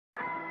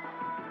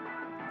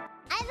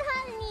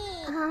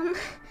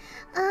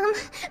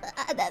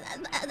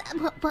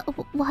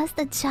Why's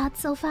the chat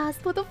so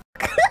fast? What the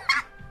fuck?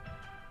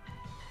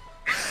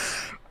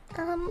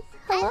 Hello?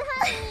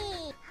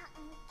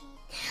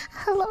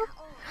 Hello?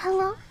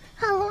 Hello?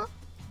 Hello?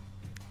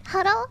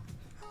 Hello?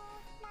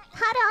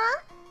 Hello?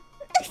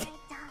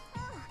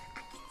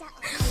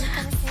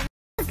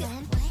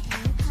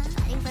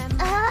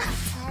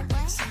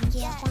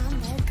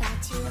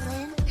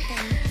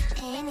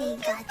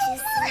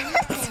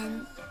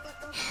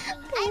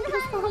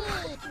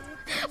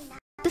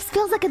 This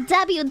feels like a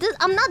debut.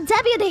 I'm not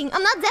debuting.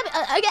 I'm not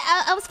debuting. Okay,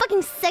 I was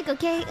fucking sick.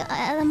 Okay,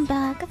 I'm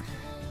back.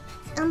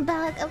 I'm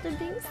back after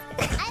being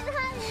sick.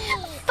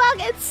 Fuck!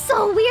 It's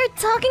so weird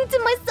talking to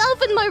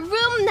myself in my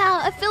room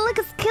now. I feel like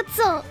a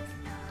schizo.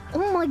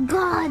 Oh my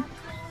god.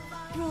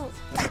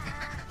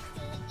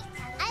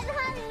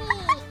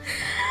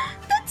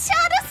 The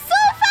chat is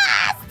so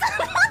fast.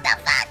 What the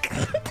fuck?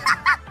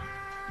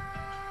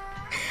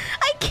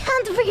 I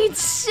can't read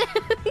shit.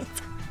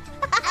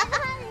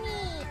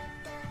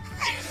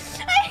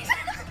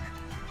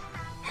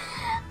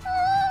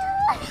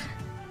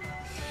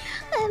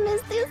 I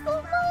missed you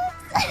so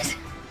much.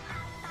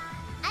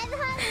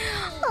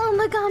 Oh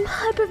my god, I'm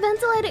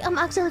hyperventilating. I'm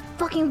actually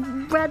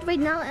fucking red right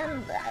now,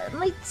 and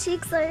my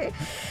cheeks are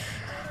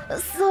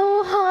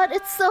so hot.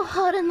 It's so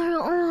hot in my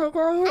room. Oh my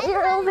god,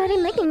 you're already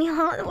making me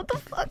hot. What the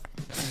fuck,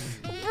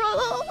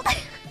 bro?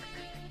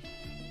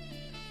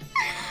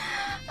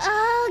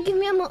 Give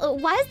me a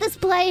moment. Why is this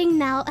playing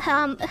now?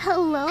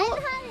 Hello.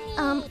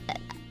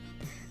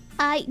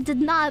 I did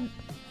not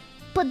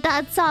put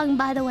that song,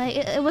 by the way.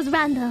 It was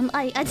random.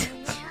 I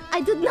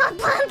did not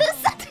plan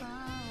this.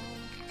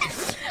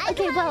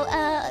 Okay, well,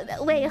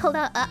 wait, hold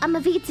on. I'm a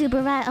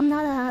VTuber, right? I'm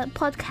not a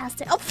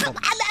podcaster. Oh,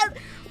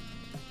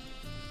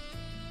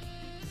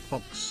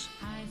 Fox.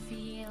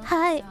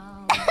 Hi.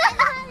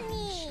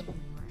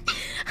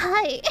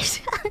 Hi.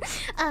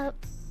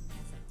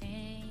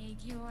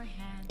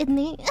 It's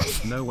me.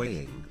 No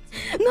weighing.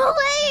 No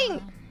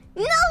weighing.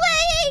 No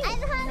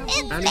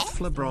weighing. And it's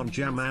Flebron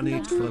Jam, and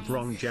it's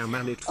Flebron Jam,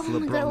 and it's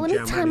Flebron let me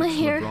tie Jam, my and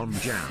it's hair. Flebron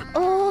Jam.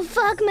 Oh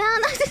fuck,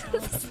 man!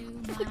 It's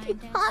fucking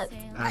hot.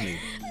 Annie,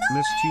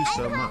 missed you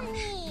so much.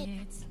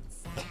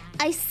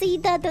 I see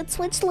that the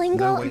Twitch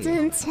lingo No way.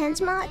 didn't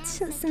change much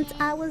since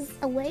I was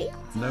away.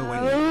 No way.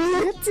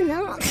 Good to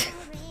know.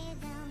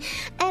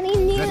 Any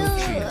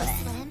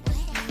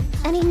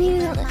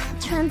new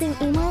trending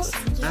emotes?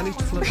 And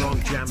it's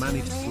Flebron Jam, and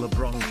it's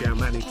Flebron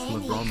Jam, and it's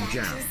Flebron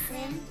Jam.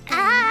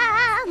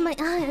 Ah, my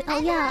eye. Oh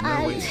yeah,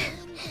 No way.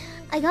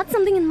 I got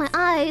something in my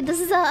eye. This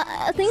is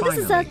I think this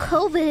is a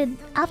COVID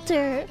after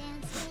way.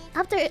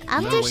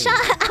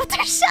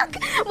 aftershock.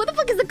 What the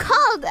fuck is it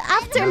called?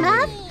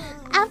 Aftermath?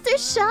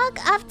 Aftershock?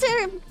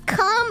 After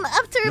come?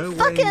 After No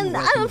fucking way.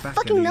 I don't Back,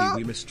 fucking Annie. know.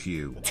 We missed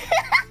you.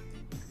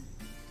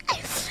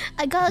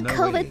 I got a No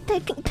COVID way.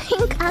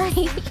 pink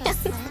eye.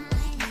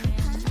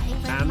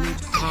 And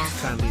it's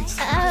half, and it's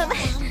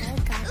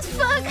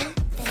Fuck.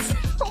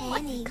 Oh my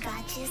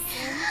god.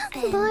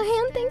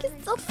 Brian, thank you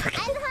so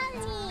fucking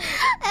much.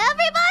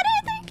 Everybody,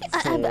 thank you.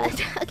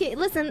 Okay,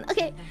 listen.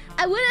 Okay,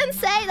 I wouldn't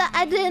say that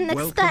I didn't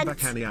Welcome expect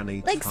back,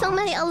 Annie, like so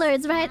many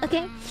alerts, right?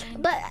 Okay,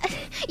 but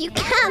you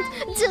can't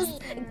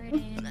just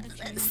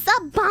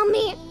sub bomb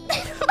me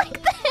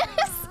like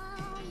this.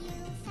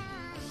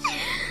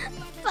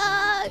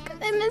 Fuck,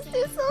 I missed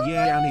you so much.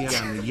 Yeah, Annie,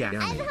 yeah,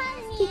 Annie.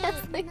 Yes,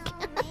 I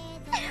can.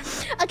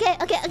 Okay,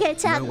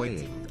 chat. No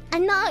way. I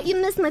know you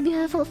missed my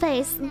beautiful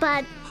face,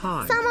 but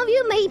Hi. some of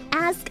you may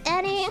ask,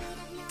 Annie,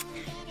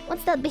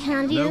 what's that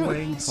behind you? No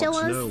way, Show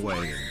Fox, us. no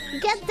way.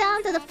 Get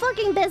down to the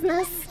fucking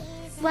business.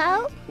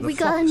 Well, The we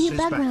got a Fox new is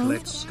back, background.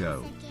 let's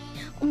go.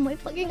 Oh my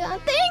fucking god,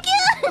 thank you!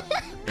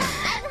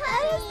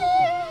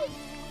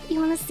 You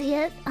wanna see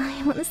it?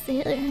 I wanna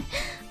see it.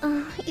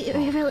 You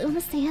really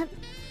wanna see it?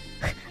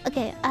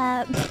 Okay,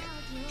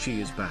 She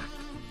is back.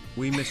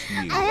 We missed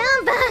you. I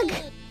am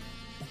back!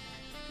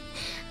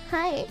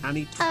 Hi.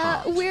 Annie,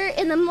 heart. We're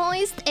in a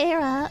moist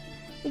era.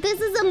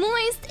 This is a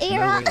moist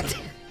era. No way.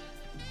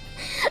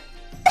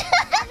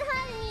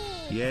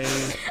 Yay.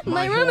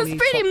 My room is horny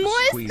pretty Fox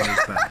moist. queen is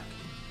back.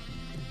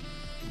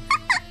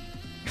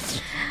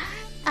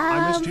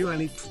 I missed you,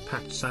 Annie.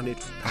 Pats, Annie,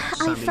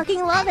 Pats, I Annie.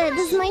 fucking love it.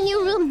 This is my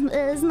new room.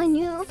 This is my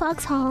new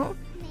foxhole.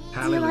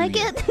 Do you like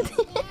it?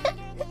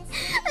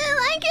 I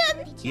like it.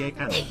 Yeah,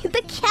 Annie.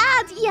 The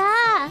cat,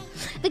 yeah.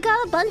 We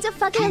got a bunch of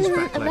fucking She's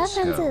back, let's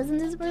go. references in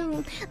this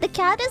room. The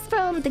cat is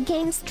from the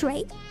game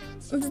Stray.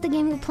 This is the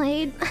game we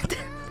played at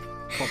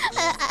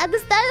the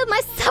start of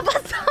my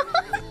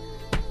subathon,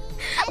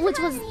 which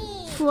was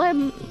 4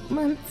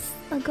 months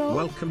ago.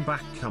 Welcome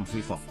back,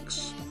 Comfy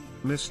Fox.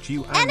 Missed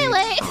you, Annie.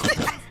 Anyway,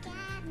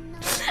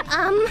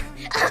 Heart.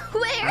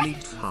 where? Annie,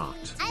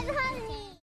 heart.